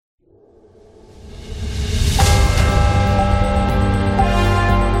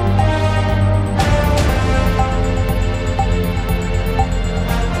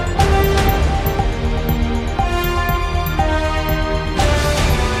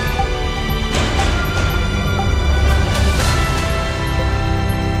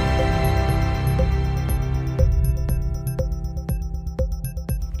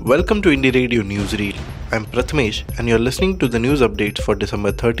Welcome to Indie Radio Newsreel. I'm Prathamesh and you're listening to the news updates for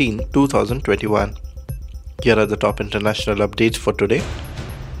December 13, 2021. Here are the top international updates for today.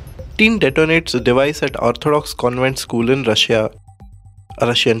 Teen detonates a device at Orthodox convent school in Russia. A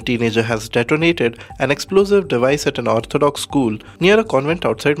Russian teenager has detonated an explosive device at an Orthodox school near a convent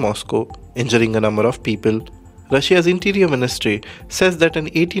outside Moscow, injuring a number of people. Russia's Interior Ministry says that an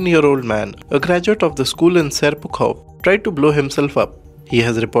 18-year-old man, a graduate of the school in Serpukhov, tried to blow himself up. He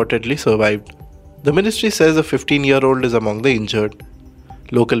has reportedly survived. The ministry says a 15-year-old is among the injured.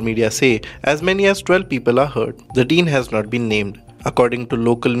 Local media say as many as 12 people are hurt. The teen has not been named. According to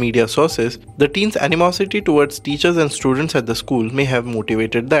local media sources, the teen's animosity towards teachers and students at the school may have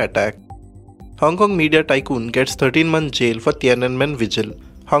motivated the attack. Hong Kong media tycoon gets 13-month jail for Tiananmen vigil.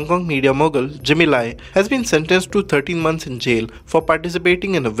 Hong Kong media mogul Jimmy Lai has been sentenced to 13 months in jail for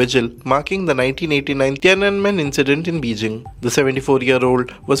participating in a vigil marking the 1989 Tiananmen incident in Beijing. The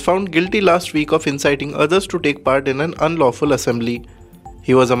 74-year-old was found guilty last week of inciting others to take part in an unlawful assembly.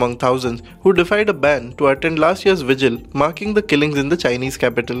 He was among thousands who defied a ban to attend last year's vigil marking the killings in the Chinese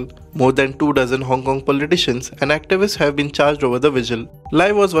capital. More than 24 Hong Kong politicians and activists have been charged over the vigil.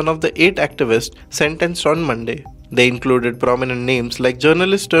 Lai was one of the 8 activists sentenced on Monday. They included prominent names like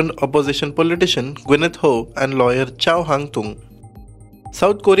journalist turned opposition politician Gwyneth Ho and lawyer Chow Hang-tung.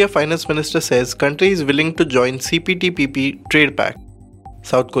 South Korea Finance Minister says country is willing to join CPTPP trade pact.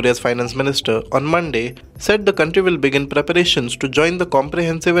 South Korea's finance minister on Monday said the country will begin preparations to join the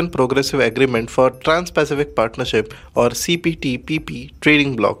Comprehensive and Progressive Agreement for Trans-Pacific Partnership or CPTPP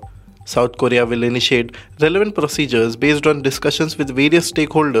trading bloc. South Korea will initiate relevant procedures based on discussions with various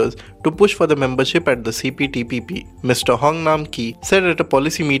stakeholders to push for the membership at the CPTPP, Mr. Hong Nam-ki said at a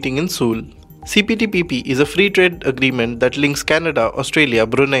policy meeting in Seoul. CPTPP is a free trade agreement that links Canada, Australia,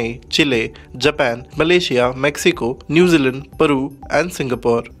 Brunei, Chile, Japan, Malaysia, Mexico, New Zealand, Peru, and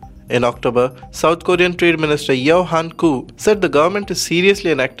Singapore. In October, South Korean Trade Minister Yeo Han-koo said the government is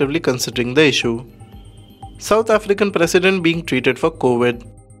seriously and actively considering the issue. South African president being treated for COVID.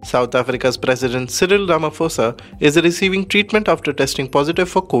 South Africa's President Cyril Ramaphosa is receiving treatment after testing positive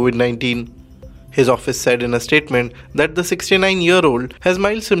for COVID-19. His office said in a statement that the 69-year-old has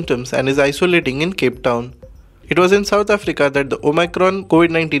mild symptoms and is isolating in Cape Town. It was in South Africa that the Omicron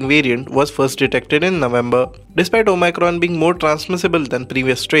COVID-19 variant was first detected in November. Despite Omicron being more transmissible than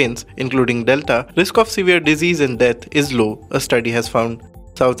previous strains, including Delta, risk of severe disease and death is low, a study has found.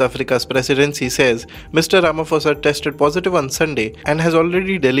 South Africa's presidency says Mr. Ramaphosa tested positive on Sunday and has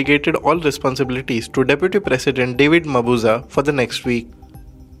already delegated all responsibilities to Deputy President David Mabuza for the next week.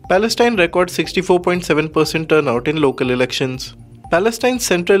 Palestine records 64.7% turnout in local elections. Palestine's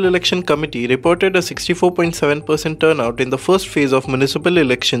Central Election Committee reported a 64.7% turnout in the first phase of municipal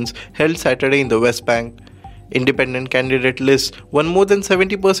elections held Saturday in the West Bank. Independent candidate lists won more than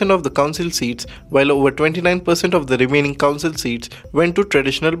 70% of the council seats, while over 29% of the remaining council seats went to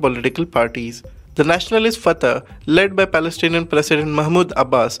traditional political parties. The nationalist Fatah, led by Palestinian President Mahmoud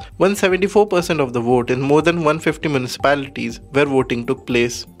Abbas, won 74% of the vote in more than 150 municipalities where voting took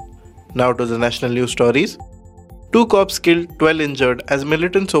place. Now to the national news stories. 2 cops killed, 12 injured as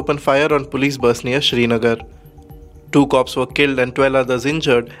militants opened fire on police bus near Srinagar. 2 cops were killed and 12 others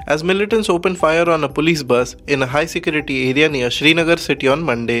injured as militants opened fire on a police bus in a high-security area near Srinagar city on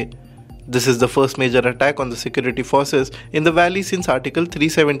Monday. This is the first major attack on the security forces in the valley since Article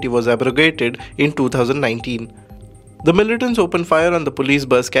 370 was abrogated in 2019. The militants opened fire on the police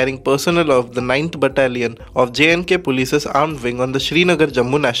bus carrying personnel of the 9th Battalion of J&K Police's armed wing on the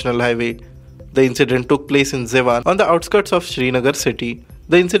Srinagar-Jammu National Highway. The incident took place in Zewan on the outskirts of Srinagar city.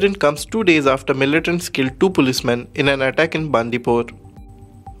 The incident comes 2 days after militants killed 2 policemen in an attack in Bandipur.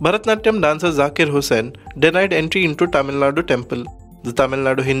 Bharatnatyam dancer Zakir Hussain denied entry into Tamil Nadu temple. The Tamil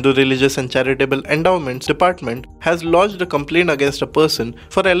Nadu Hindu Religious and Charitable Endowments Department has lodged a complaint against a person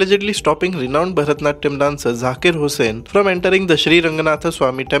for allegedly stopping renowned Bharatnatyam dancer Zakir Hussain from entering the Sri Ranganatha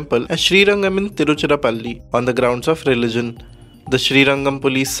Swami temple at Sri Rangam in Tiruchirappalli on the grounds of religion. The Sri Rangam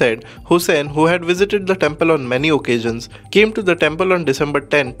police said Hussain, who had visited the temple on many occasions, came to the temple on December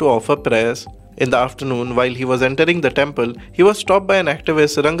 10 to offer prayers. In the afternoon, while he was entering the temple, he was stopped by an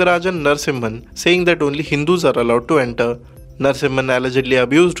activist Rangarajan Narasimhan, saying that only Hindus are allowed to enter. Narasimhan allegedly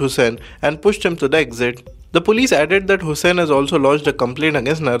abused Hussain and pushed him to the exit. The police added that Hussain has also lodged a complaint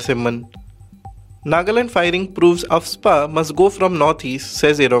against Narasimhan. Nagaland firing proves AFSPA must go from northeast,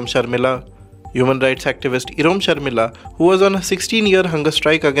 says Irom Sharmila. Human rights activist Irom Sharmila, who was on a 16-year hunger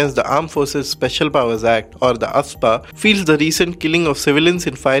strike against the Armed Forces Special Powers Act or the AFSPA, feels the recent killing of civilians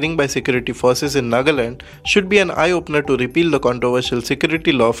in firing by security forces in Nagaland should be an eye-opener to repeal the controversial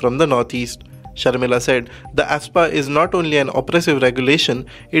security law from the northeast. Sharmila said, the AFSPA is not only an oppressive regulation,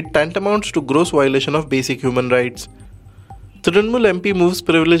 it tantamounts to gross violation of basic human rights. Trinamool MP moves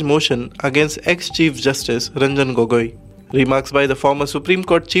privilege motion against ex-Chief Justice Ranjan Gogoi. Remarks by the former Supreme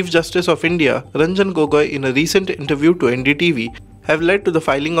Court Chief Justice of India, Ranjan Gogoi, in a recent interview to NDTV, have led to the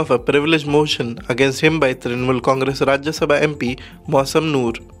filing of a privilege motion against him by Trinamool Congress Rajya Sabha MP Mohsam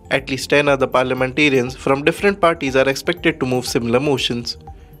Noor. At least 10 other parliamentarians from different parties are expected to move similar motions.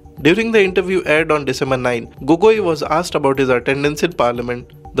 During the interview aired on December 9, Gogoi was asked about his attendance in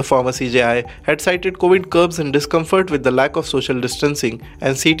Parliament. The former CJI had cited COVID curbs and discomfort with the lack of social distancing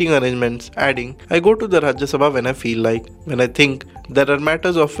and seating arrangements, adding, I go to the Rajya Sabha when I feel like, when I think there are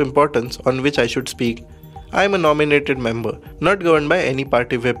matters of importance on which I should speak. I am a nominated member, not governed by any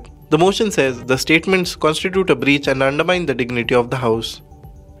party whip. The motion says the statements constitute a breach and undermine the dignity of the House.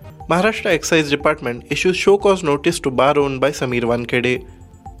 Maharashtra Excise Department issues show cause notice to bar owned by Samir Wankhede.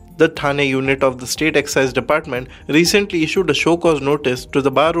 The Thane unit of the State Excise Department recently issued a show cause notice to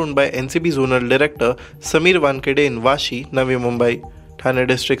the bar owned by NCB Zonal Director Samir Wankhede in Vashi, Navi Mumbai. Thane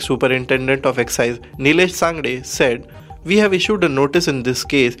District Superintendent of Excise Nilesh Sangde said, we have issued a notice in this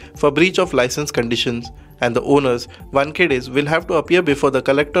case for breach of license conditions, and the owners, Wankhedes, will have to appear before the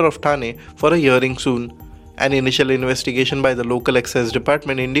Collector of Thane for a hearing soon. An initial investigation by the local excise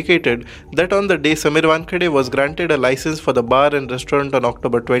department indicated that on the day Samir Wankhede was granted a license for the bar and restaurant on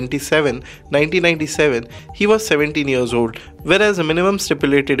October 27, 1997, he was 17 years old, whereas the minimum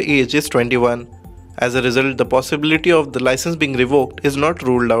stipulated age is 21. As a result, the possibility of the license being revoked is not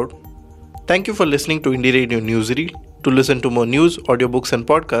ruled out. Thank you for listening to Indie Radio Newsreel. To listen to more news, audiobooks and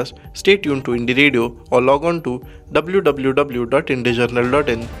podcasts, stay tuned to Indie Radio or log on to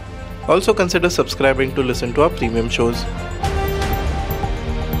www.indiejournal.in. Also consider subscribing to listen to our premium shows.